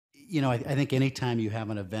I think anytime you have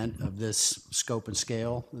an event of this scope and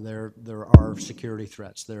scale, there are security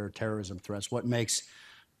threats, there are terrorism threats. What makes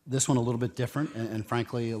this one a little bit different and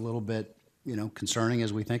frankly a little bit concerning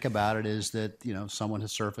as we think about it is that someone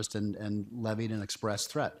has surfaced and levied an express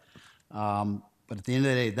threat. But at the end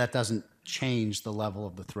of the day, that doesn't change the level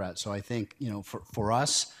of the threat. So I think for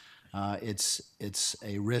us, it's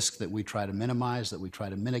a risk that we try to minimize, that we try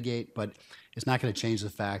to mitigate, but it's not going to change the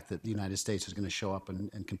fact that the United States is going to show up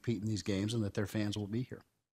and compete in these games and that their fans will be here.